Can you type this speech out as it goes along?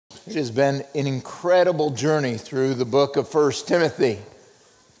It has been an incredible journey through the book of 1 Timothy.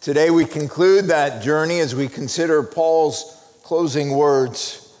 Today we conclude that journey as we consider Paul's closing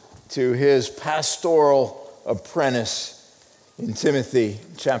words to his pastoral apprentice in Timothy,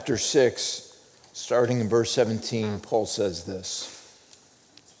 chapter 6, starting in verse 17. Paul says this: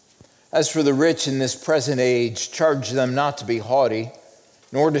 "As for the rich in this present age, charge them not to be haughty,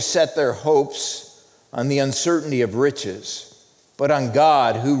 nor to set their hopes on the uncertainty of riches, but on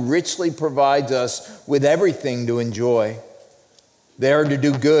God, who richly provides us with everything to enjoy. They are to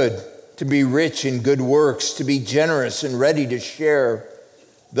do good, to be rich in good works, to be generous and ready to share,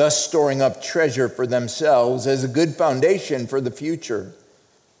 thus storing up treasure for themselves as a good foundation for the future,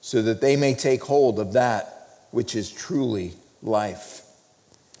 so that they may take hold of that which is truly life.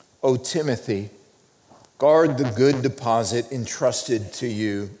 O Timothy, guard the good deposit entrusted to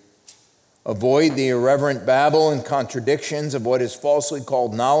you. Avoid the irreverent babble and contradictions of what is falsely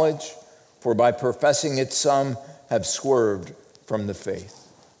called knowledge, for by professing it some have swerved from the faith."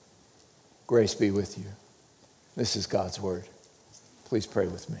 Grace be with you. This is God's word. Please pray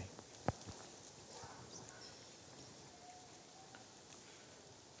with me.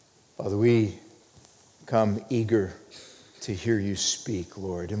 Father, we come eager to hear you speak,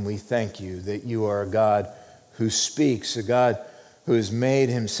 Lord, and we thank you that you are a God who speaks, a God who has made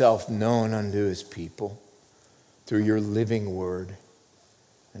himself known unto his people through your living word.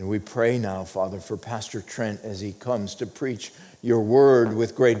 And we pray now, Father, for Pastor Trent as he comes to preach your word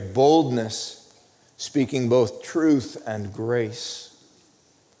with great boldness, speaking both truth and grace,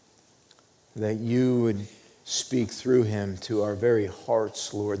 that you would speak through him to our very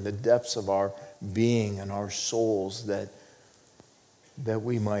hearts, Lord, the depths of our being and our souls, that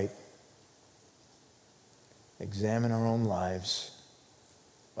we might examine our own lives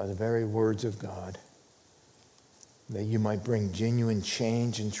by the very words of God, that you might bring genuine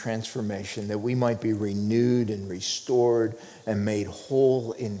change and transformation, that we might be renewed and restored and made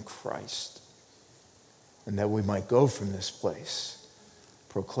whole in Christ, and that we might go from this place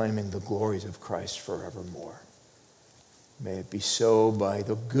proclaiming the glories of Christ forevermore. May it be so by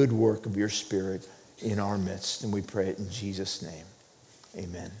the good work of your Spirit in our midst, and we pray it in Jesus' name.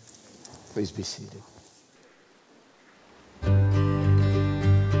 Amen. Please be seated.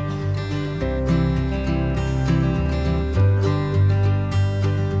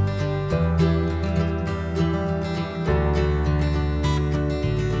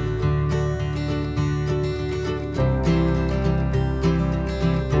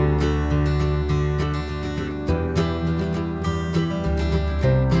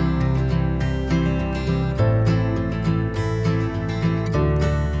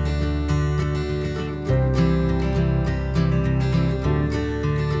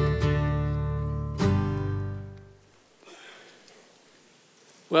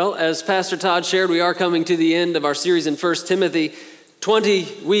 Well, as Pastor Todd shared, we are coming to the end of our series in 1 Timothy,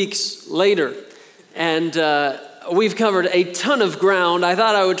 20 weeks later. And we've covered a ton of ground. I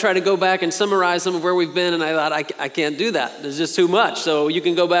thought I would try to go back and summarize some of where we've been, and I thought I can't do that. There's just too much. So you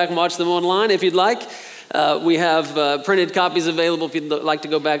can go back and watch them online if you'd like. We have printed copies available if you'd like to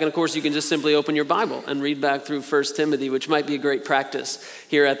go back. And of course, you can just simply open your Bible and read back through 1 Timothy, which might be a great practice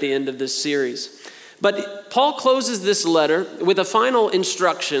here at the end of this series. But Paul closes this letter with a final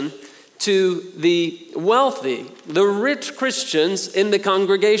instruction to the wealthy, the rich Christians in the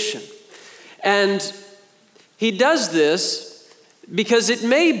congregation. And he does this because it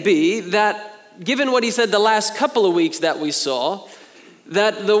may be that, given what he said the last couple of weeks that we saw,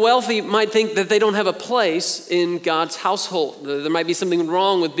 that the wealthy might think that they don't have a place in God's household. There might be something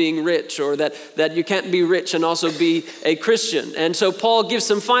wrong with being rich, or that you can't be rich and also be a Christian. And so Paul gives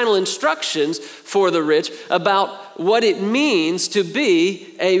some final instructions for the rich about what it means to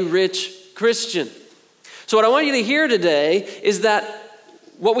be a rich Christian. So what I want you to hear today is that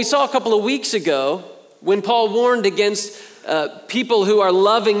what we saw a couple of weeks ago when Paul warned against people who are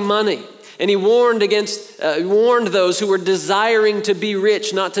loving money. And he warned those who were desiring to be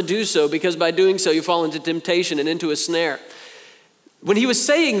rich not to do so, because by doing so you fall into temptation and into a snare. When he was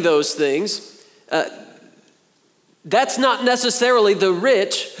saying those things, that's not necessarily the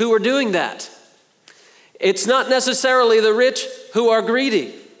rich who are doing that. It's not necessarily the rich who are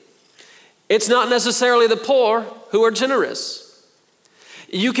greedy. It's not necessarily the poor who are generous.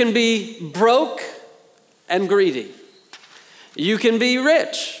 You can be broke and greedy. You can be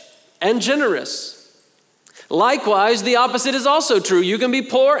rich and generous. Likewise, the opposite is also true. You can be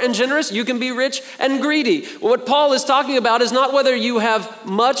poor and generous. You can be rich and greedy. What Paul is talking about is not whether you have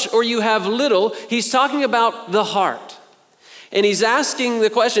much or you have little. He's talking about the heart. And he's asking the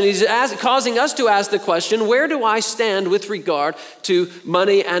question, causing us to ask the question, where do I stand with regard to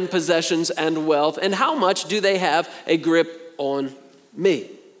money and possessions and wealth, and how much do they have a grip on me?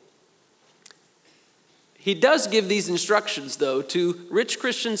 He does give these instructions, though, to rich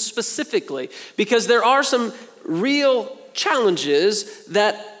Christians specifically, because there are some real challenges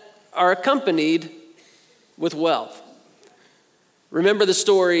that are accompanied with wealth. Remember the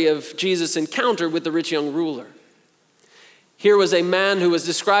story of Jesus' encounter with the rich young ruler. Here was a man who was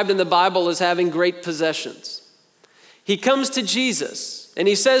described in the Bible as having great possessions. He comes to Jesus and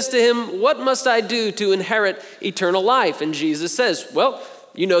he says to him, "What must I do to inherit eternal life?" And Jesus says, "Well,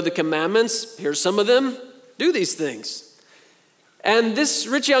 you know the commandments. Here's some of them. Do these things." And this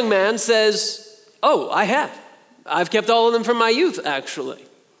rich young man says, "Oh, I have. I've kept all of them from my youth, actually."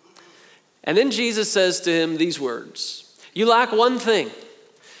 And then Jesus says to him these words, "You lack one thing.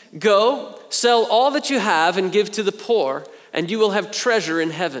 Go, sell all that you have and give to the poor, and you will have treasure in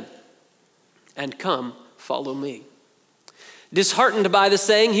heaven. And come, follow me." Disheartened by the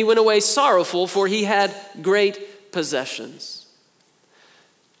saying, he went away sorrowful, for he had great possessions.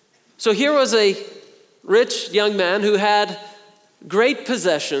 So here was a rich young man who had great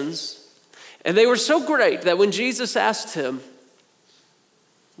possessions, and they were so great that when Jesus asked him,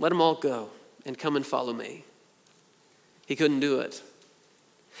 "Let them all go and come and follow me," he couldn't do it.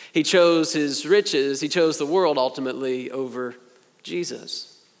 He chose his riches, he chose the world ultimately over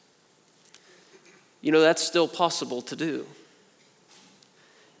Jesus. You know, that's still possible to do.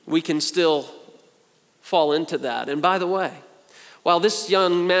 We can still fall into that. And by the way, while this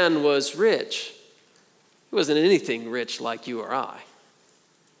young man was rich, he wasn't anything rich like you or I.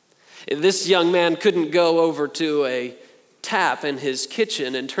 This young man couldn't go over to a tap in his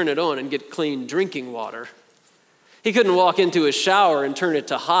kitchen and turn it on and get clean drinking water. He couldn't walk into a shower and turn it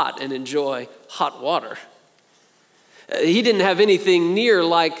to hot and enjoy hot water. He didn't have anything near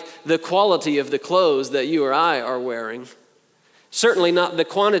like the quality of the clothes that you or I are wearing. Certainly not the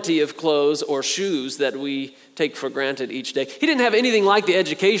quantity of clothes or shoes that we take for granted each day. He didn't have anything like the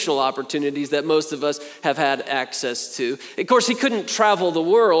educational opportunities that most of us have had access to. Of course, he couldn't travel the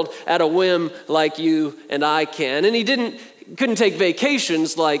world at a whim like you and I can. And he couldn't take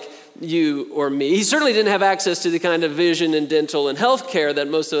vacations like you or me. He certainly didn't have access to the kind of vision and dental and health care that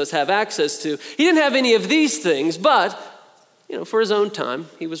most of us have access to. He didn't have any of these things, but, for his own time,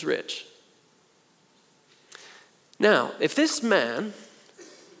 he was rich. Now, if this man,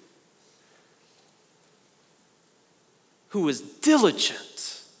 who was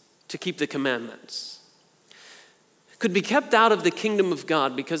diligent to keep the commandments, could be kept out of the kingdom of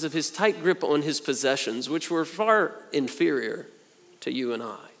God because of his tight grip on his possessions, which were far inferior to you and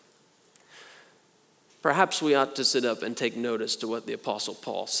I, perhaps we ought to sit up and take notice to what the Apostle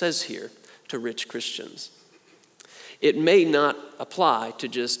Paul says here to rich Christians. It may not apply to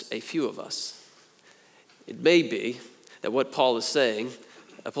just a few of us. It may be that what Paul is saying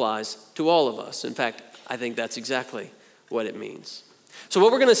applies to all of us. In fact, I think that's exactly what it means. So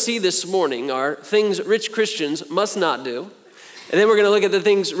what we're going to see this morning are things rich Christians must not do. And then we're going to look at the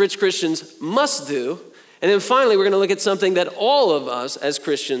things rich Christians must do. And then finally, we're going to look at something that all of us as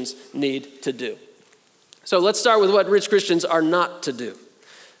Christians need to do. So let's start with what rich Christians are not to do.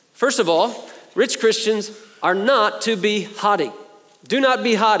 First of all, rich Christians are not to be haughty. Do not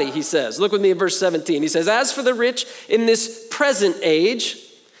be haughty, he says. Look with me at verse 17. He says, "As for the rich in this present age,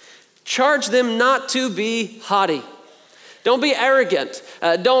 charge them not to be haughty." Don't be arrogant.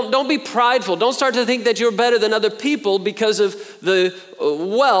 Don't be prideful. Don't start to think that you're better than other people because of the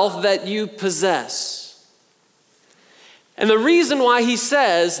wealth that you possess. And the reason why he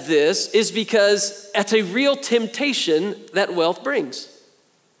says this is because it's a real temptation that wealth brings.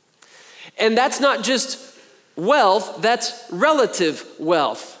 And that's not just wealth, that's relative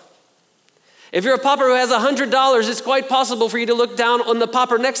wealth. If you're a pauper who has $100, it's quite possible for you to look down on the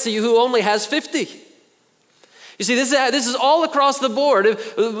pauper next to you who only has 50. You see, this is all across the board.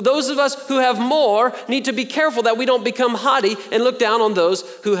 Those of us who have more need to be careful that we don't become haughty and look down on those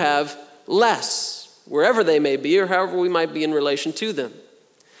who have less, wherever they may be or however we might be in relation to them.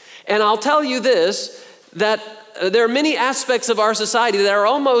 And I'll tell you this, that there are many aspects of our society that are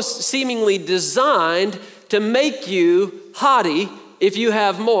almost seemingly designed to make you haughty if you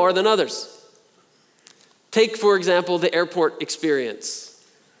have more than others. Take, for example, the airport experience.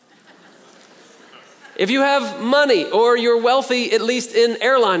 If you have money or you're wealthy, at least in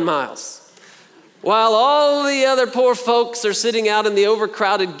airline miles, while all the other poor folks are sitting out in the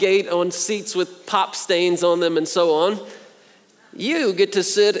overcrowded gate on seats with pop stains on them and so on, you get to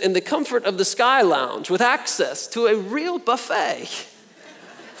sit in the comfort of the Sky Lounge with access to a real buffet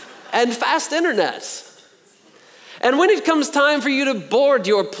and fast internet. And when it comes time for you to board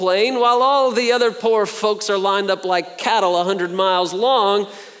your plane, while all the other poor folks are lined up like cattle 100 miles long,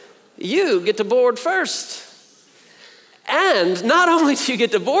 you get to board first. And not only do you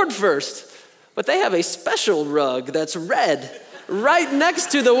get to board first, but they have a special rug that's red right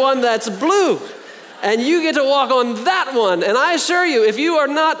next to the one that's blue. And you get to walk on that one. And I assure you, if you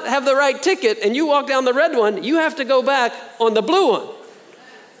have the right ticket and you walk down the red one, you have to go back on the blue one,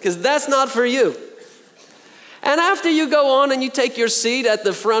 because that's not for you. And after you go on and you take your seat at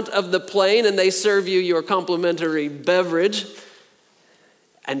the front of the plane and they serve you your complimentary beverage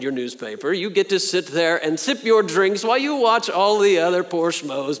and your newspaper, you get to sit there and sip your drinks while you watch all the other poor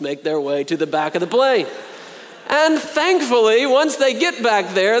schmoes make their way to the back of the plane. And thankfully, once they get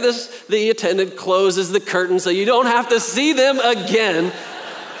back there, the attendant closes the curtain so you don't have to see them again,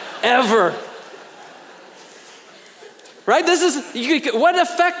 ever. Right? What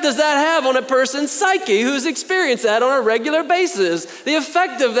effect does that have on a person's psyche who's experienced that on a regular basis? The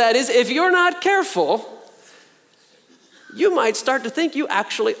effect of that is, if you're not careful, you might start to think you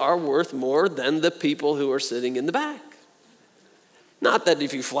actually are worth more than the people who are sitting in the back. Not that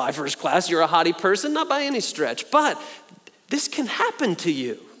if you fly first class, you're a haughty person, not by any stretch, but this can happen to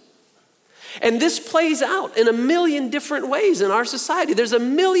you. And this plays out in a million different ways in our society. There's a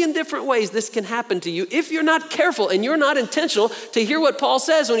million different ways this can happen to you if you're not careful and you're not intentional to hear what Paul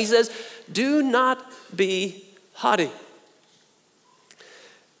says when he says, do not be haughty.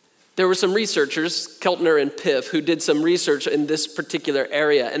 There were some researchers, Keltner and Piff, who did some research in this particular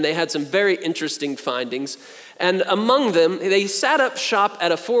area, and they had some very interesting findings. And among them, they sat up shop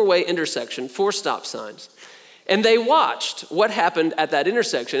at a 4-way intersection, 4 stop signs. And they watched what happened at that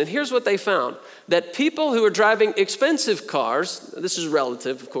intersection. And here's what they found, that people who are driving expensive cars, this is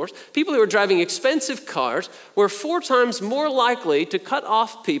relative, of course, people who are driving expensive cars were 4 times more likely to cut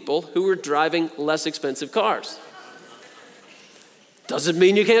off people who were driving less expensive cars. Doesn't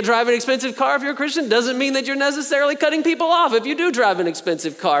mean you can't drive an expensive car if you're a Christian. Doesn't mean that you're necessarily cutting people off if you do drive an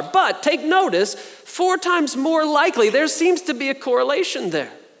expensive car. But take notice, 4 times more likely, there seems to be a correlation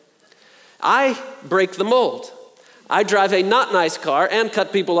there. I break the mold. I drive a not nice car and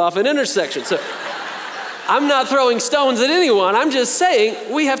cut people off at intersections. So I'm not throwing stones at anyone. I'm just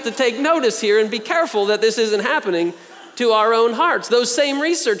saying we have to take notice here and be careful that this isn't happening to our own hearts. Those same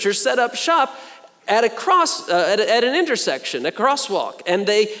researchers set up shop at an intersection, a crosswalk, and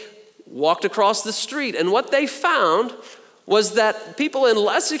they walked across the street. And what they found was that people in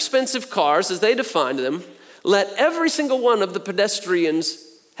less expensive cars, as they defined them, let every single one of the pedestrians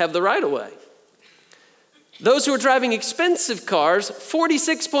have the right of way. Those who are driving expensive cars,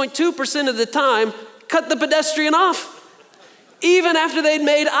 46.2% of the time, cut the pedestrian off, even after they'd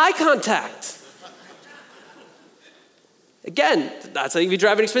made eye contact. Again, that's like if you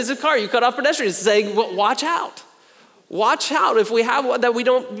drive an expensive car, you cut off pedestrians, saying, well, watch out. Watch out if we have one, that we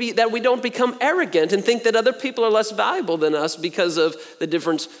don't become arrogant and think that other people are less valuable than us because of the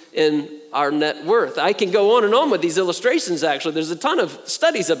difference in our net worth. I can go on and on with these illustrations, actually. There's a ton of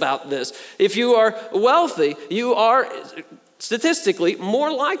studies about this. If you are wealthy, you are statistically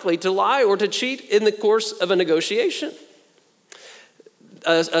more likely to lie or to cheat in the course of a negotiation.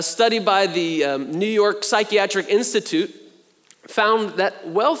 A study by the New York Psychiatric Institute found that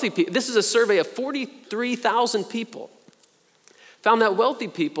wealthy people, this is a survey of 43,000 people, found that wealthy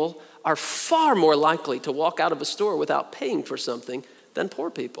people are far more likely to walk out of a store without paying for something than poor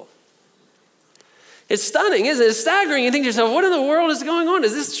people. It's stunning, isn't it? It's staggering. You think to yourself, what in the world is going on?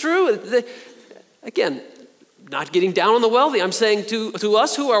 Is this true? Again, not getting down on the wealthy. I'm saying to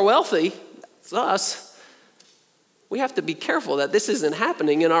us who are wealthy, it's us, we have to be careful that this isn't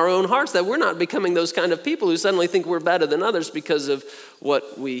happening in our own hearts, that we're not becoming those kind of people who suddenly think we're better than others because of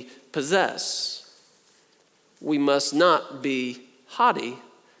what we possess. We must not be haughty,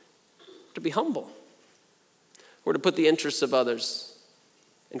 to be humble. We're to put the interests of others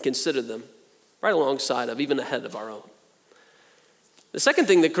and consider them right alongside of, even ahead of our own. The second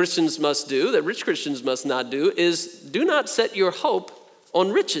thing that Christians must do, that rich Christians must not do, is do not set your hope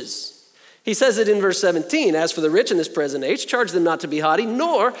on riches. He says it in verse 17, as for the rich in this present age, charge them not to be haughty,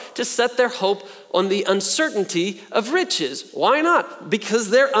 nor to set their hope on the uncertainty of riches. Why not? Because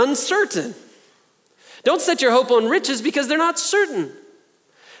they're uncertain. Don't set your hope on riches because they're not certain.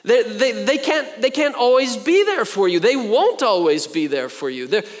 They can't always be there for you. They won't always be there for you.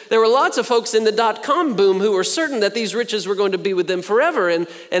 There were lots of folks in the dot-com boom who were certain that these riches were going to be with them forever, and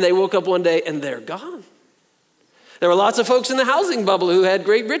they woke up one day and they're gone. There were lots of folks in the housing bubble who had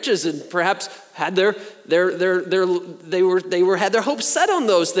great riches and perhaps had their hopes set on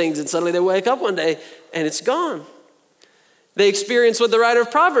those things, and suddenly they wake up one day and it's gone. They experience what the writer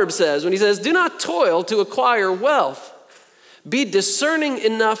of Proverbs says when he says, do not toil to acquire wealth. Be discerning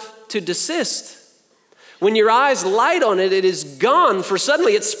enough to desist. When your eyes light on it, it is gone, for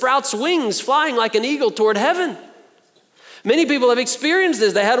suddenly it sprouts wings, flying like an eagle toward heaven. Many people have experienced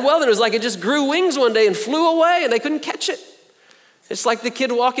this. They had wealth, and it was like it just grew wings one day and flew away, and they couldn't catch it. It's like the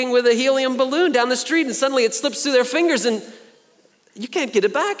kid walking with a helium balloon down the street, and suddenly it slips through their fingers, and you can't get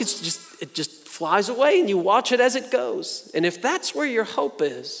it back. It just flies away, and you watch it as it goes. And if that's where your hope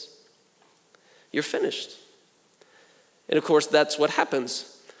is, you're finished. And of course, that's what happens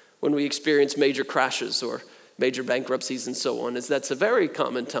when we experience major crashes or major bankruptcies and so on, is that's a very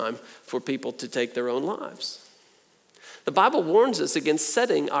common time for people to take their own lives. The Bible warns us against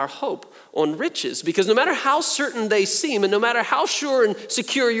setting our hope on riches, because no matter how certain they seem and no matter how sure and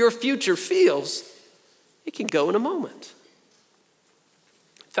secure your future feels, it can go in a moment.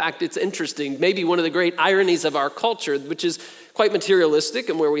 In fact, it's interesting, maybe one of the great ironies of our culture, which is quite materialistic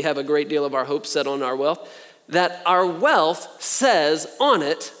and where we have a great deal of our hope set on our wealth, that our wealth says on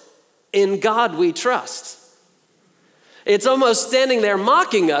it, in God we trust. It's almost standing there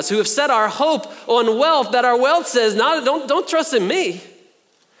mocking us who have set our hope on wealth, that our wealth says, no, don't trust in me.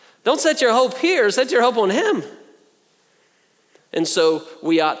 Don't set your hope here, set your hope on him. And so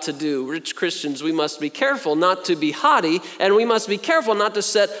we ought to do. Rich Christians, we must be careful not to be haughty, and we must be careful not to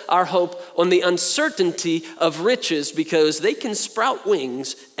set our hope on the uncertainty of riches, because they can sprout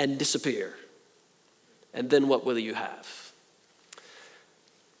wings and disappear. And then what will you have?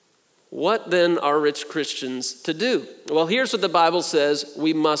 What then are rich Christians to do? Well, here's what the Bible says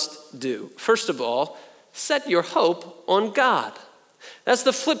we must do. First of all, set your hope on God. That's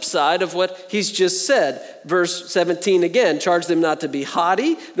the flip side of what he's just said. Verse 17 again, charge them not to be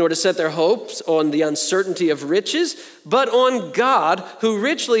haughty, nor to set their hopes on the uncertainty of riches, but on God, who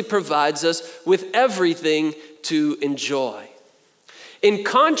richly provides us with everything to enjoy. In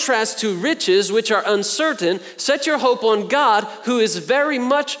contrast to riches, which are uncertain, set your hope on God, who is very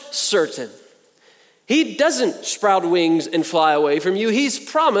much certain. He doesn't sprout wings and fly away from you. He's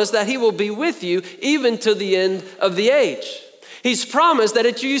promised that he will be with you even to the end of the age. He's promised that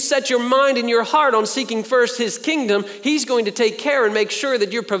if you set your mind and your heart on seeking first his kingdom, he's going to take care and make sure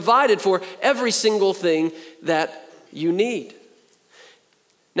that you're provided for every single thing that you need.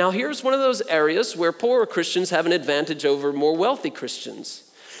 Now, here's one of those areas where poorer Christians have an advantage over more wealthy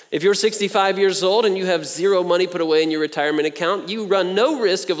Christians. If you're 65 years old and you have zero money put away in your retirement account, you run no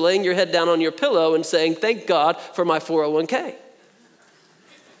risk of laying your head down on your pillow and saying, thank God for my 401k.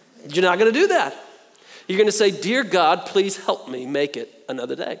 You're not going to do that. You're going to say, dear God, please help me make it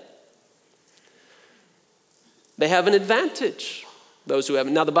another day. They have an advantage. Those who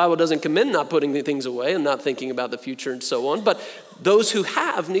haven't. Now, the Bible doesn't commend not putting the things away and not thinking about the future and so on, but those who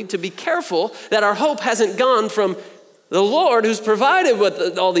have need to be careful that our hope hasn't gone from the Lord, who's provided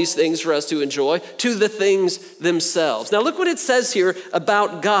with all these things for us to enjoy, to the things themselves. Now, look what it says here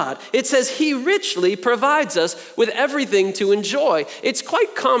about God. It says he richly provides us with everything to enjoy. It's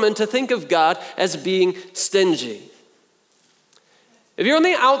quite common to think of God as being stingy. If you're on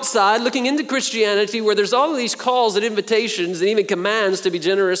the outside looking into Christianity where there's all of these calls and invitations and even commands to be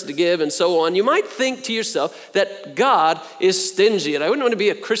generous, to give, and so on, you might think to yourself that God is stingy. And I wouldn't want to be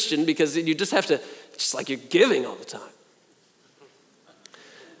a Christian because you just have to, just like you're giving all the time.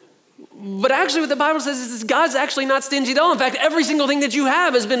 But actually what the Bible says is God's actually not stingy at all. In fact, every single thing that you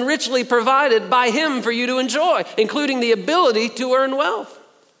have has been richly provided by him for you to enjoy, including the ability to earn wealth.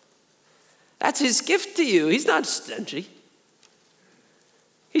 That's his gift to you. He's not stingy.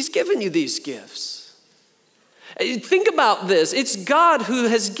 He's given you these gifts. Think about this. It's God who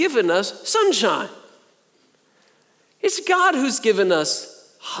has given us sunshine. It's God who's given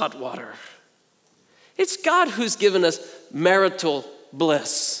us hot water. It's God who's given us marital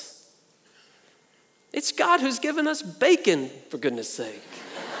bliss. It's God who's given us bacon, for goodness sake.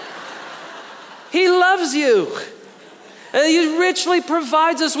 He loves you. And he richly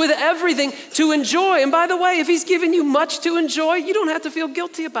provides us with everything to enjoy. And by the way, if he's given you much to enjoy, you don't have to feel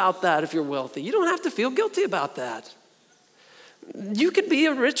guilty about that if you're wealthy. You don't have to feel guilty about that. You could be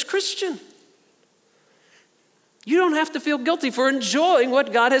a rich Christian. You don't have to feel guilty for enjoying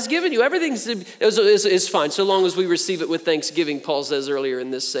what God has given you. Everything is fine, so long as we receive it with thanksgiving, Paul says earlier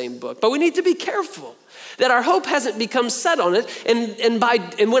in this same book. But we need to be careful that our hope hasn't become set on it.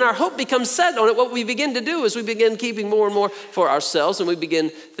 And when our hope becomes set on it, what we begin to do is we begin keeping more and more for ourselves, and we begin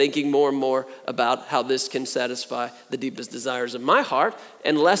thinking more and more about how this can satisfy the deepest desires of my heart,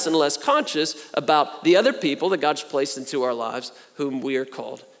 and less conscious about the other people that God's placed into our lives whom we are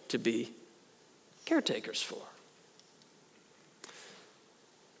called to be caretakers for.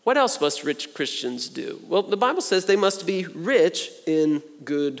 What else must rich Christians do? Well, the Bible says they must be rich in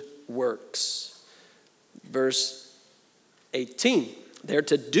good works. Verse 18, they're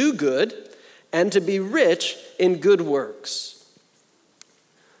to do good and to be rich in good works.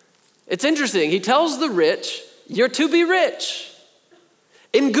 It's interesting. He tells the rich, you're to be rich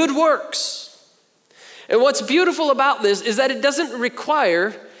in good works. And what's beautiful about this is that it doesn't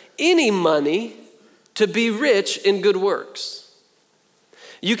require any money to be rich in good works.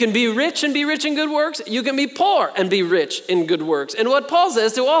 You can be rich and be rich in good works. You can be poor and be rich in good works. And what Paul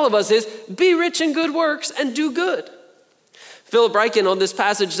says to all of us is, be rich in good works and do good. Philip Ryken on this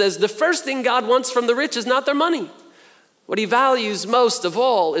passage says, the first thing God wants from the rich is not their money. What he values most of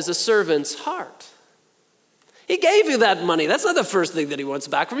all is a servant's heart. He gave you that money. That's not the first thing that he wants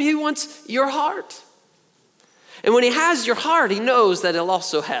back from you. He wants your heart. And when he has your heart, he knows that he'll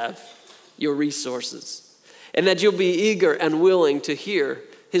also have your resources and that you'll be eager and willing to hear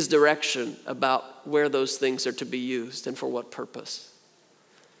his direction about where those things are to be used and for what purpose.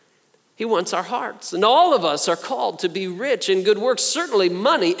 He wants our hearts. And all of us are called to be rich in good works. Certainly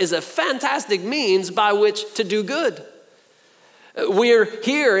money is a fantastic means by which to do good. We're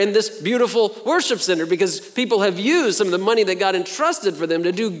here in this beautiful worship center because people have used some of the money that God entrusted for them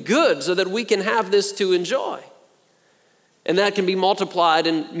to do good so that we can have this to enjoy. And that can be multiplied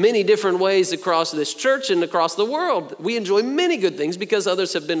in many different ways across this church and across the world. We enjoy many good things because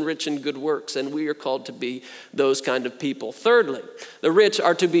others have been rich in good works, and we are called to be those kind of people. Thirdly, the rich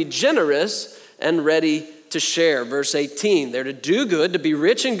are to be generous and ready to share. Verse 18, they're to do good, to be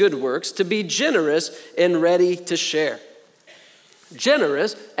rich in good works, to be generous and ready to share.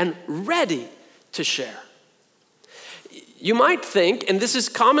 Generous and ready to share. You might think, and this is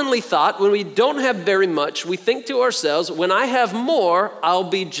commonly thought, when we don't have very much, we think to ourselves, when I have more, I'll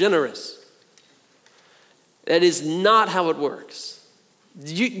be generous. That is not how it works.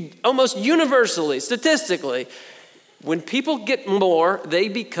 Almost universally, statistically, when people get more, they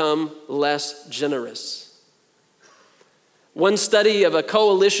become less generous. One study of a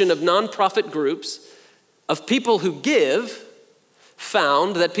coalition of nonprofit groups of people who give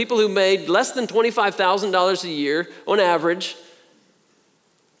found that people who made less than $25,000 a year, on average,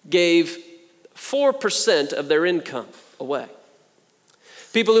 gave 4% of their income away.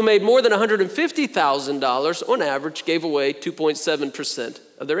 People who made more than $150,000, on average, gave away 2.7%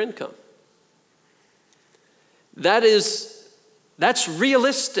 of their income. That's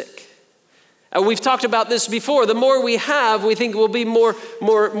realistic. We've talked about this before. The more we have, we think we'll be more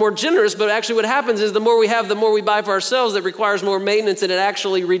generous, but actually what happens is the more we have, the more we buy for ourselves. That requires more maintenance, and it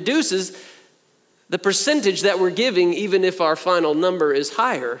actually reduces the percentage that we're giving. Even if our final number is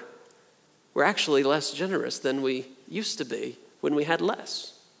higher, we're actually less generous than we used to be when we had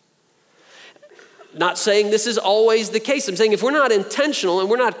less. Not saying this is always the case. I'm saying if we're not intentional and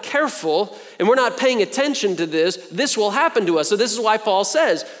we're not careful and we're not paying attention to this will happen to us. So this is why Paul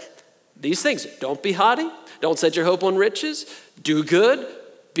says, these things, don't be haughty, don't set your hope on riches, do good,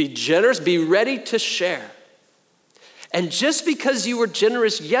 be generous, be ready to share. And just because you were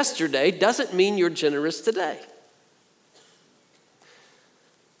generous yesterday doesn't mean you're generous today.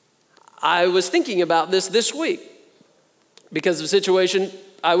 I was thinking about this week because of the situation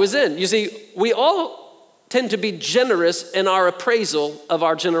I was in. You see, we all tend to be generous in our appraisal of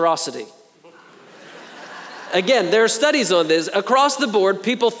our generosity. Again, there are studies on this. Across the board,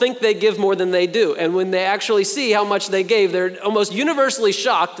 people think they give more than they do. And when they actually see how much they gave, they're almost universally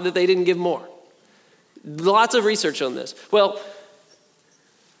shocked that they didn't give more. Lots of research on this. Well,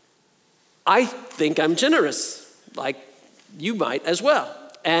 I think I'm generous, like you might as well.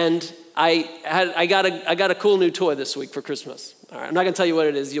 And I got a cool new toy this week for Christmas. All right, I'm not going to tell you what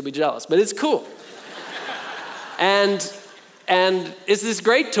it is. You'll be jealous, but it's cool. And it's this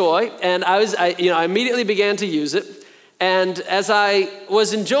great toy, and I immediately began to use it. And as I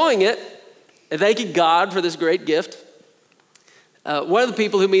was enjoying it, thanking God for this great gift, one of the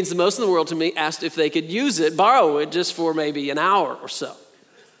people who means the most in the world to me asked if they could use it, borrow it, just for maybe an hour or so.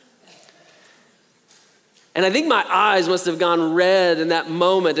 And I think my eyes must have gone red in that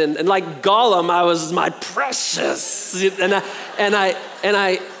moment, and like Gollum, I was my precious. And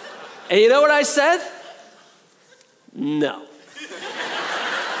you know what I said? No.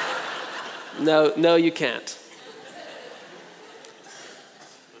 No, you can't.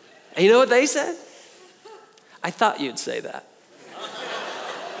 And you know what they said? I thought you'd say that.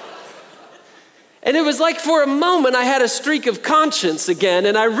 And it was like for a moment I had a streak of conscience again,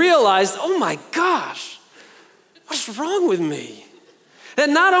 and I realized, oh my gosh, what's wrong with me? That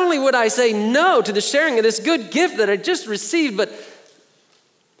not only would I say no to the sharing of this good gift that I just received, but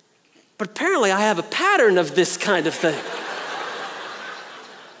apparently I have a pattern of this kind of thing.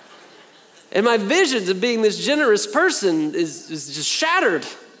 And my visions of being this generous person is just shattered.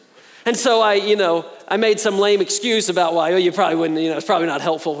 And so I made some lame excuse about why, you probably wouldn't, it's probably not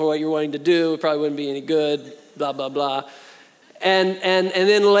helpful for what you're wanting to do. It probably wouldn't be any good, blah, blah, blah. And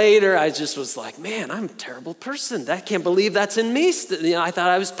then later I just was like, man, I'm a terrible person. I can't believe that's in me. I thought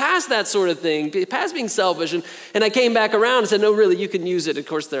I was past that sort of thing, past being selfish. And I came back around and said, no, really, you can use it. Of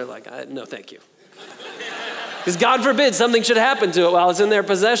course, they're like, no, thank you. Because God forbid something should happen to it while it's in their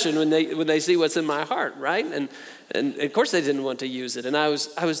possession when they see what's in my heart, right? And of course they didn't want to use it. And I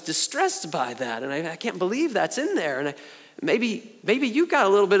was distressed by that. And I can't believe that's in there. And maybe you got a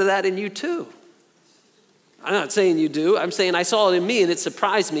little bit of that in you too. I'm not saying you do. I'm saying I saw it in me and it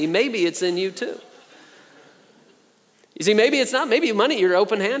surprised me. Maybe it's in you too. You see, maybe it's not. Maybe money, you're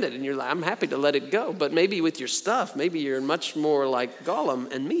open-handed and you're like, I'm happy to let it go. But maybe with your stuff, maybe you're much more like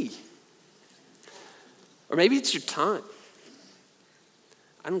Gollum and me. Or maybe it's your time.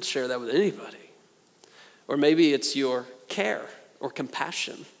 I don't share that with anybody. Or maybe it's your care or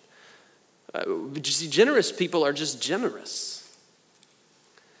compassion. But you see, generous people are just generous.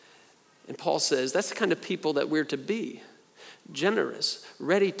 And Paul says that's the kind of people that we're to be. Generous,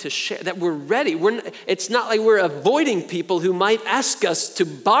 ready to share, that we're ready. It's not like we're avoiding people who might ask us to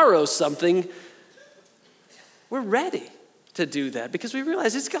borrow something. We're ready to do that because we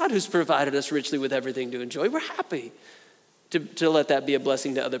realize it's God who's provided us richly with everything to enjoy. We're happy to let that be a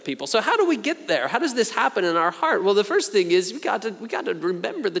blessing to other people. So how do we get there? How does this happen in our heart? Well, the first thing is we got to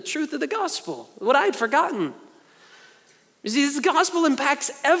remember the truth of the gospel, what I had forgotten. You see, this gospel impacts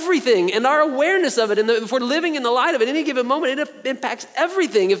everything, and our awareness of it, and if we're living in the light of it, any given moment, it impacts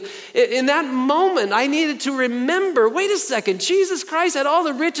everything. If in that moment I needed to remember, wait a second, Jesus Christ had all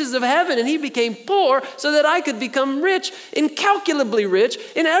the riches of heaven, and he became poor so that I could become rich, incalculably rich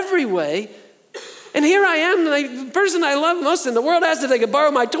in every way. And here I am, the person I love most in the world asked if they could borrow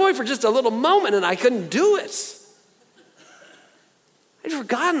my toy for just a little moment, and I couldn't do it. I'd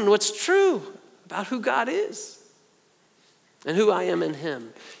forgotten what's true about who God is. And who I am in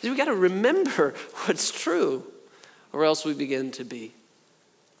him. We got to remember what's true, or else we begin to be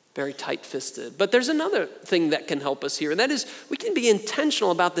very tight-fisted. But there's another thing that can help us here, and that is we can be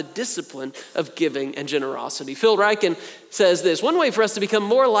intentional about the discipline of giving and generosity. Phil Ryken says this: one way for us to become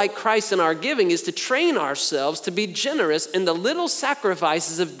more like Christ in our giving is to train ourselves to be generous in the little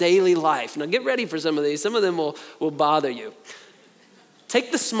sacrifices of daily life. Now get ready for some of these. Some of them will bother you.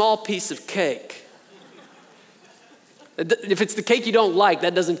 Take the small piece of cake. If it's the cake you don't like,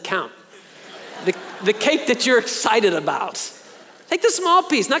 that doesn't count. The cake that you're excited about. Take the small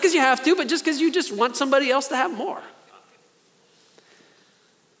piece, not because you have to, but just because you just want somebody else to have more.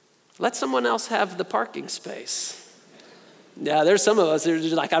 Let someone else have the parking space. Yeah, there's some of us who are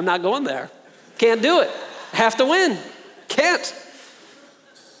just like, I'm not going there. Can't do it. Have to win. Can't.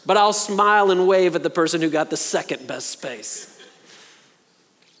 But I'll smile and wave at the person who got the second best space.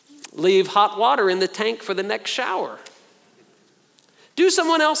 Leave hot water in the tank for the next shower. Do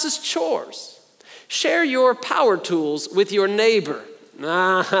someone else's chores. Share your power tools with your neighbor. You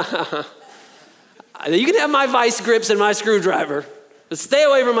can have my vice grips and my screwdriver, but stay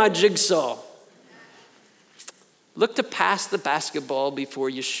away from my jigsaw. Look to pass the basketball before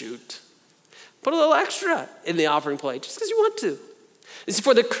you shoot. Put a little extra in the offering plate just because you want to.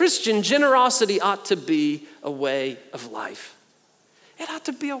 For the Christian, generosity ought to be a way of life. It ought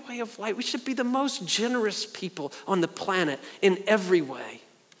to be a way of life. We should be the most generous people on the planet in every way.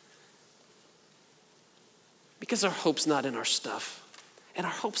 Because our hope's not in our stuff. And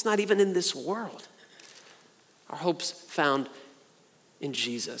our hope's not even in this world. Our hope's found in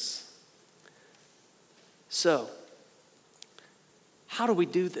Jesus. So, how do we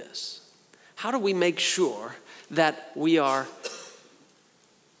do this? How do we make sure that we are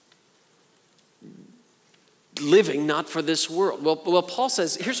living not for this world? Well, Paul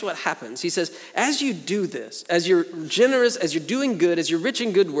says, here's what happens. He says, as you do this, as you're generous, as you're doing good, as you're rich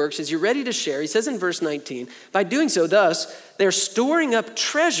in good works, as you're ready to share, he says in verse 19, by doing so, thus, they're storing up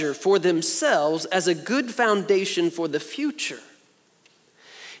treasure for themselves as a good foundation for the future.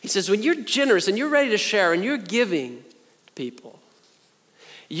 He says, when you're generous and you're ready to share and you're giving to people,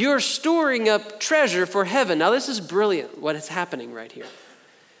 you're storing up treasure for heaven. Now, this is brilliant, what is happening right here.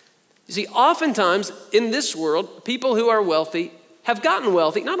 You see, oftentimes in this world, people who are wealthy have gotten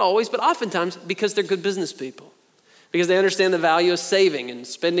wealthy, not always, but oftentimes because they're good business people. Because they understand the value of saving and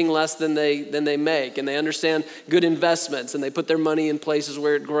spending less than they make. And they understand good investments and they put their money in places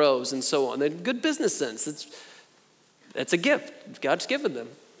where it grows and so on. They're good business sense. That's a gift God's given them.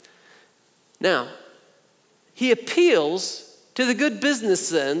 Now, he appeals to the good business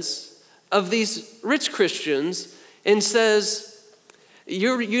sense of these rich Christians and says,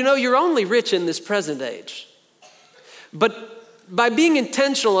 You're only rich in this present age. But by being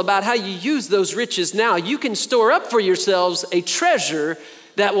intentional about how you use those riches now, you can store up for yourselves a treasure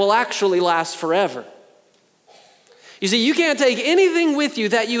that will actually last forever. You see, you can't take anything with you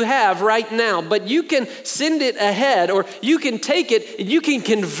that you have right now, but you can send it ahead, or you can take it and you can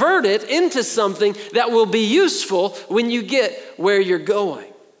convert it into something that will be useful when you get where you're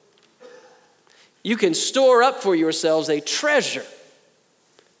going. You can store up for yourselves a treasure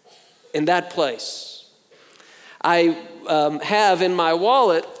in that place. I have in my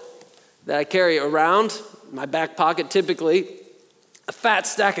wallet that I carry around, my back pocket typically, a fat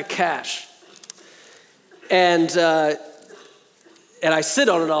stack of cash. And I sit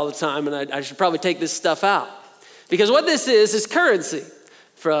on it all the time, and I should probably take this stuff out. Because what this is currency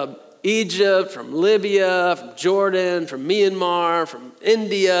from Egypt, from Libya, from Jordan, from Myanmar, from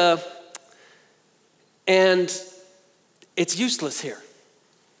India. And it's useless here.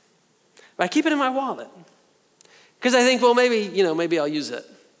 But I keep it in my wallet. Because I think, well, maybe I'll use it.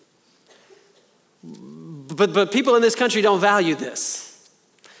 But people in this country don't value this.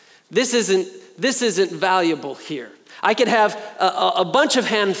 This isn't valuable here. I could have a bunch of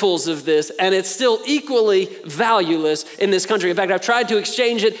handfuls of this, and it's still equally valueless in this country. In fact, I've tried to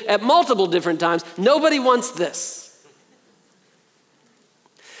exchange it at multiple different times. Nobody wants this.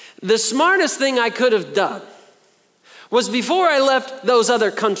 The smartest thing I could have done was, before I left those other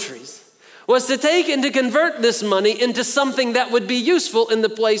countries, was to take and to convert this money into something that would be useful in the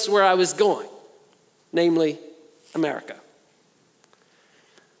place where I was going, namely America.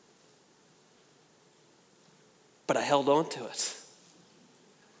 But I held on to it.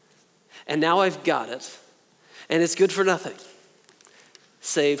 And now I've got it, and it's good for nothing,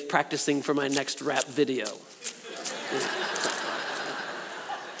 save practicing for my next rap video.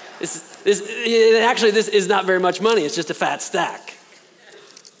 This is not very much money. It's just a fat stack.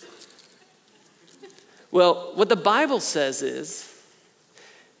 Well, what the Bible says is,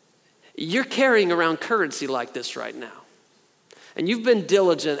 you're carrying around currency like this right now. And you've been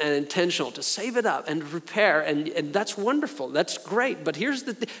diligent and intentional to save it up and prepare, and that's wonderful. That's great. But here's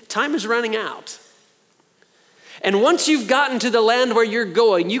the thing. Time is running out. And once you've gotten to the land where you're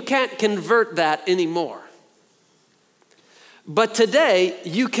going, you can't convert that anymore. But today,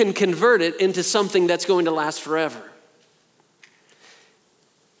 you can convert it into something that's going to last forever.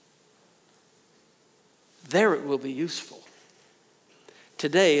 There it will be useful.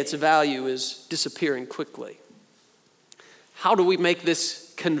 Today, its value is disappearing quickly. How do we make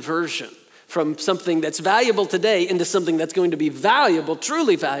this conversion from something that's valuable today into something that's going to be valuable,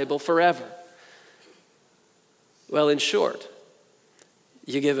 truly valuable forever? Well, in short,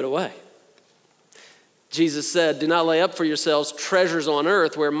 you give it away. Jesus said, "Do not lay up for yourselves treasures on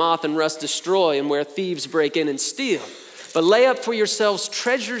earth where moth and rust destroy and where thieves break in and steal. But lay up for yourselves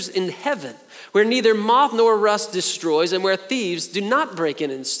treasures in heaven where neither moth nor rust destroys and where thieves do not break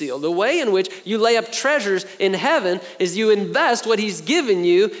in and steal." The way in which you lay up treasures in heaven is you invest what he's given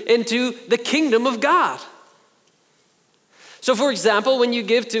you into the kingdom of God. So, for example, when you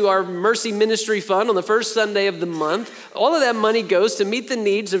give to our Mercy Ministry Fund on the first Sunday of the month, all of that money goes to meet the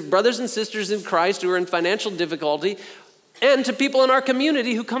needs of brothers and sisters in Christ who are in financial difficulty, and to people in our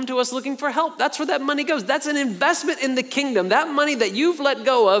community who come to us looking for help. That's where that money goes. That's an investment in the kingdom. That money that you've let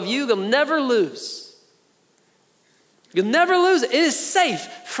go of, you will never lose. You'll never lose it. It is safe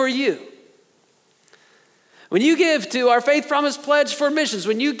for you. When you give to our Faith Promise Pledge for Missions,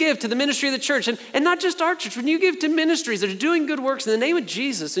 when you give to the ministry of the church, and not just our church, when you give to ministries that are doing good works in the name of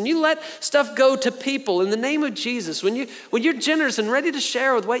Jesus, and you let stuff go to people in the name of Jesus, when you're generous and ready to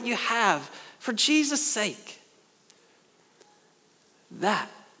share with what you have for Jesus' sake, that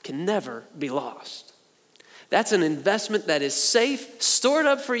can never be lost. That's an investment that is safe, stored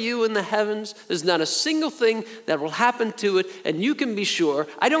up for you in the heavens. There's not a single thing that will happen to it, and you can be sure,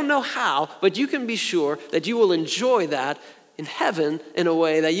 I don't know how, but you can be sure that you will enjoy that in heaven in a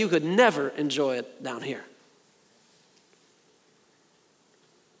way that you could never enjoy it down here.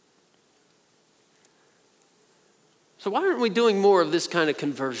 So why aren't we doing more of this kind of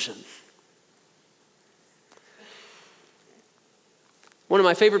conversion? One of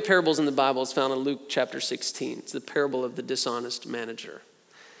my favorite parables in the Bible is found in Luke chapter 16. It's the parable of the dishonest manager.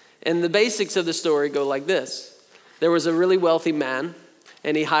 And the basics of the story go like this. There was a really wealthy man,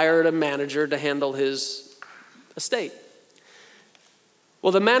 and he hired a manager to handle his estate.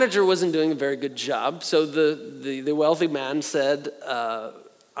 Well, the manager wasn't doing a very good job, so the wealthy man said,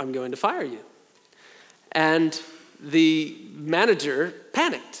 "I'm going to fire you." And the manager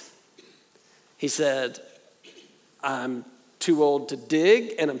panicked. He said, "I'm too old to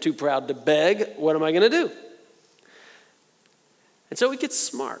dig, and I'm too proud to beg. What am I going to do?" And so he gets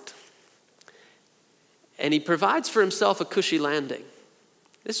smart. And he provides for himself a cushy landing.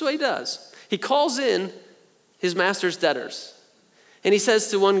 This is what he does. He calls in his master's debtors. And he says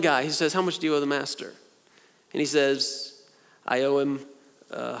to one guy, he says, how much do you owe the master? And he says, I owe him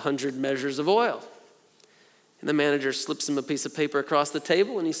 100 measures of oil. And the manager slips him a piece of paper across the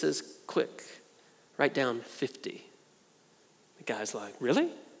table and he says, quick, write down 50. The guy's like, really?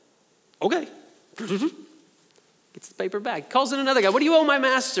 Okay. Gets the paper back. Calls in another guy. What do you owe my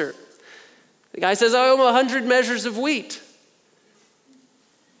master? The guy says, I owe him 100 measures of wheat.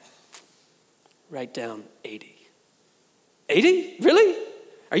 Write down 80. 80? Really?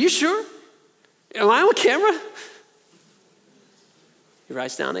 Are you sure? Am I on camera? He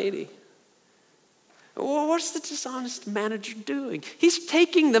writes down 80. Well, what's the dishonest manager doing? He's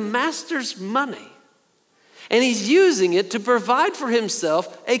taking the master's money and he's using it to provide for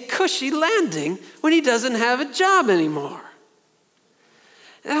himself a cushy landing when he doesn't have a job anymore.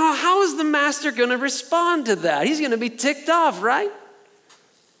 Now, how is the master going to respond to that? He's going to be ticked off, right?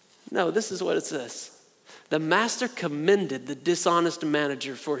 No, this is what it says. The master commended the dishonest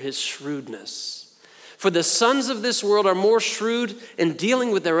manager for his shrewdness. For the sons of this world are more shrewd in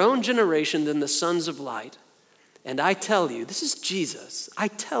dealing with their own generation than the sons of light. And I tell you, this is Jesus, I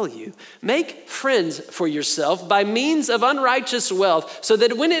tell you, make friends for yourself by means of unrighteous wealth, so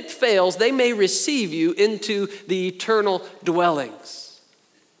that when it fails, they may receive you into the eternal dwellings.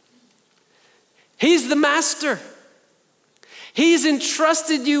 He's the master. He's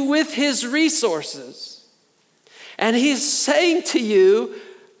entrusted you with his resources. And he's saying to you,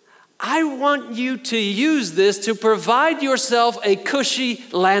 I want you to use this to provide yourself a cushy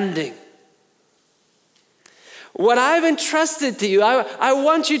landing. What I've entrusted to you, I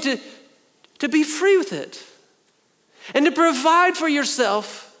want you to be free with it. And to provide for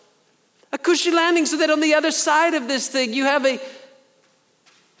yourself a cushy landing so that on the other side of this thing, you have a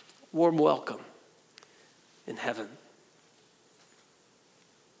warm welcome in heaven.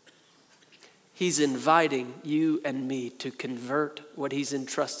 He's inviting you and me to convert what he's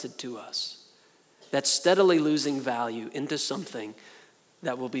entrusted to us, that's steadily losing value, into something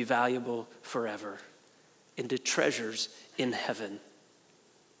that will be valuable forever, into treasures in heaven.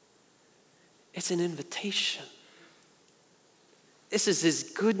 It's an invitation. This is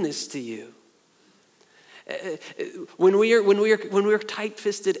his goodness to you. When we are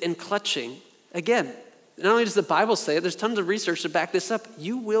tight-fisted and clutching, again, not only does the Bible say it, there's tons of research to back this up.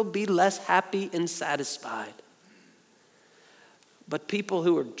 You will be less happy and satisfied. But people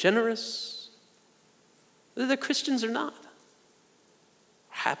who are generous, whether they're Christians or not, are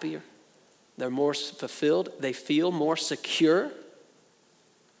happier. They're more fulfilled. They feel more secure.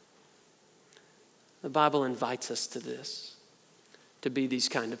 The Bible invites us to this, to be these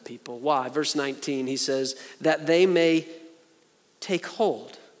kind of people. Why? Verse 19, he says, that they may take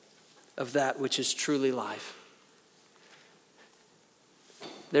hold of that which is truly life.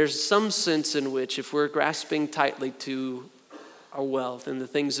 There's some sense in which if we're grasping tightly to our wealth and the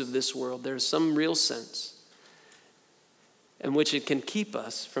things of this world, there's some real sense in which it can keep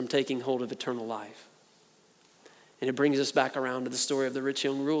us from taking hold of eternal life. And it brings us back around to the story of the rich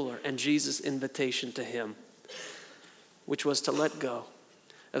young ruler and Jesus' invitation to him, which was to let go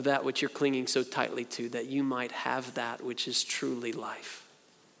of that which you're clinging so tightly to, that you might have that which is truly life.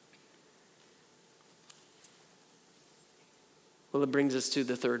 Well, it brings us to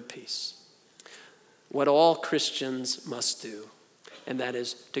the third piece. What all Christians must do, and that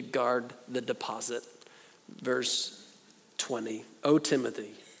is to guard the deposit. Verse 20, O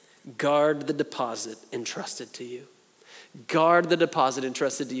Timothy, guard the deposit entrusted to you. Guard the deposit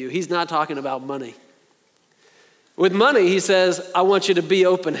entrusted to you. He's not talking about money. With money, he says, I want you to be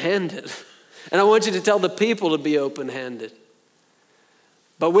open-handed. And I want you to tell the people to be open-handed.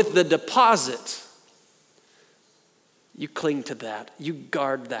 But with the deposit, you cling to that. You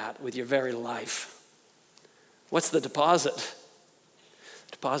guard that with your very life. What's the deposit?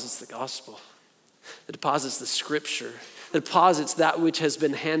 The deposit's the gospel. The deposit's the scripture. The deposit's that which has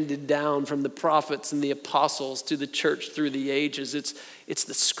been handed down from the prophets and the apostles to the church through the ages. It's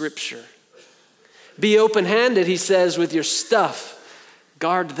the scripture. Be open-handed, he says, with your stuff.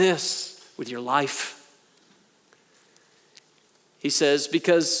 Guard this with your life. He says,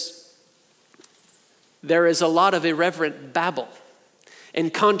 because there is a lot of irreverent babble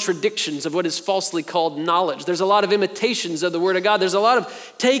and contradictions of what is falsely called knowledge. There's a lot of imitations of the Word of God. There's a lot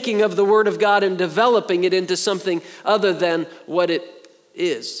of taking of the Word of God and developing it into something other than what it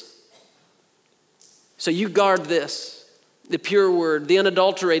is. So you guard this, the pure Word, the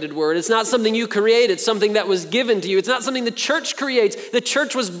unadulterated Word. It's not something you create. It's something that was given to you. It's not something the church creates. The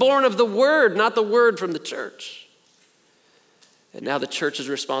church was born of the Word, not the Word from the church. And now the church's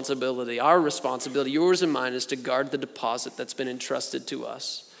responsibility, our responsibility, yours and mine, is to guard the deposit that's been entrusted to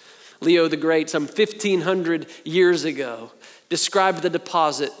us. Leo the Great, some 1,500 years ago, described the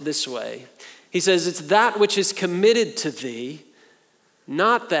deposit this way. He says, it's that which is committed to thee,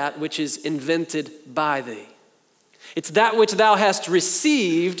 not that which is invented by thee. It's that which thou hast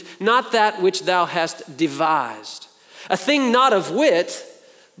received, not that which thou hast devised. A thing not of wit,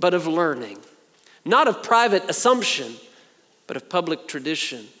 but of learning. Not of private assumption, but of public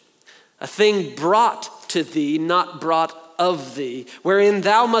tradition. A thing brought to thee, not brought of thee, wherein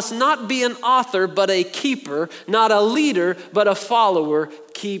thou must not be an author, but a keeper, not a leader, but a follower.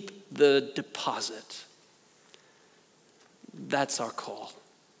 Keep the deposit. That's our call.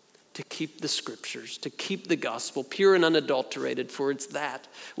 To keep the scriptures, to keep the gospel pure and unadulterated, for it's that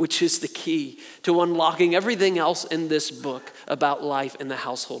which is the key to unlocking everything else in this book about life in the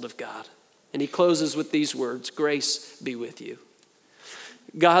household of God. And he closes with these words, grace be with you.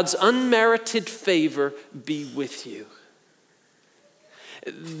 God's unmerited favor be with you.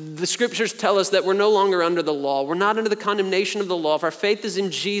 The scriptures tell us that we're no longer under the law. We're not under the condemnation of the law. If our faith is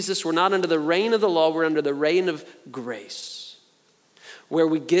in Jesus, we're not under the reign of the law. We're under the reign of grace, where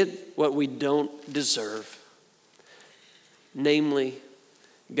we get what we don't deserve. Namely,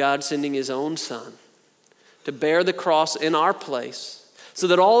 God sending his own Son to bear the cross in our place so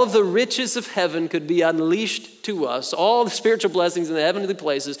that all of the riches of heaven could be unleashed to us. All the spiritual blessings in the heavenly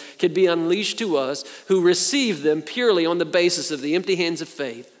places could be unleashed to us who receive them purely on the basis of the empty hands of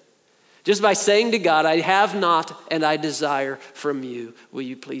faith. Just by saying to God, I have not and I desire from you. Will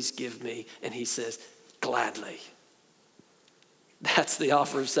you please give me? And he says, gladly. That's the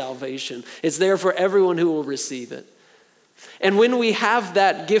offer of salvation. It's there for everyone who will receive it. And when we have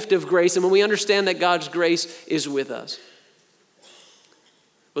that gift of grace and when we understand that God's grace is with us,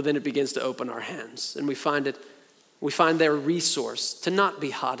 well, then it begins to open our hands and we find their resource to not be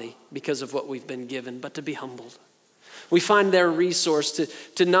haughty because of what we've been given, but to be humbled. We find their resource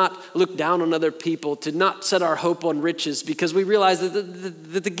to not look down on other people, to not set our hope on riches because we realize that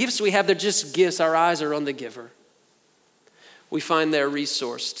the gifts we have, they're just gifts. Our eyes are on the giver. We find their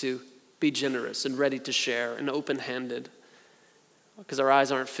resource to be generous and ready to share and open-handed because our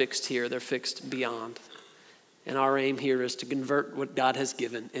eyes aren't fixed here, they're fixed beyond. And our aim here is to convert what God has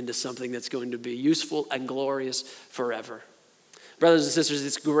given into something that's going to be useful and glorious forever. Brothers and sisters,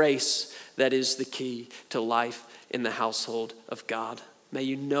 it's grace that is the key to life in the household of God. May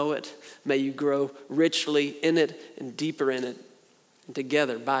you know it. May you grow richly in it and deeper in it. And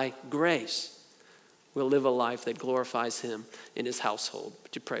together, by grace, we'll live a life that glorifies him in his household.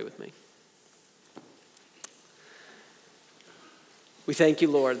 Would you pray with me? We thank you,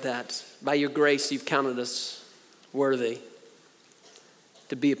 Lord, that by your grace you've counted us worthy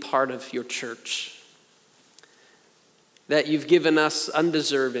to be a part of your church. That you've given us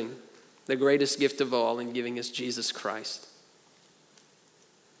undeserving the greatest gift of all in giving us Jesus Christ.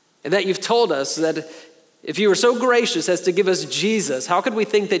 And that you've told us that if you were so gracious as to give us Jesus, how could we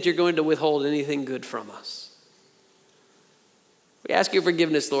think that you're going to withhold anything good from us? We ask your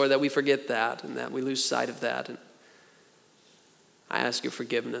forgiveness, Lord, that we forget that and that we lose sight of that. And I ask your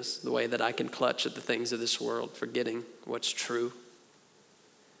forgiveness the way that I can clutch at the things of this world, forgetting what's true.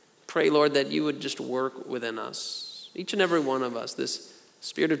 Pray, Lord, that you would just work within us, each and every one of us, this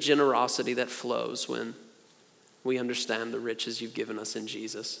spirit of generosity that flows when we understand the riches you've given us in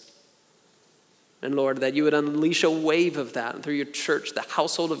Jesus. And Lord, that you would unleash a wave of that through your church, the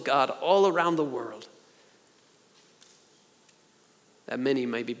household of God, all around the world, that many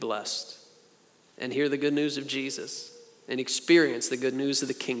may be blessed and hear the good news of Jesus and experience the good news of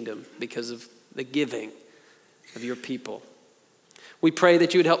the kingdom because of the giving of your people. We pray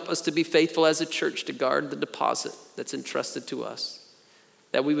that you would help us to be faithful as a church to guard the deposit that's entrusted to us,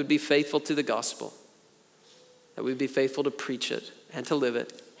 that we would be faithful to the gospel, that we would be faithful to preach it and to live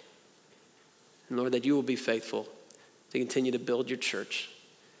it. And Lord, that you will be faithful to continue to build your church.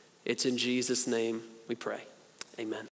 It's in Jesus' name we pray. Amen.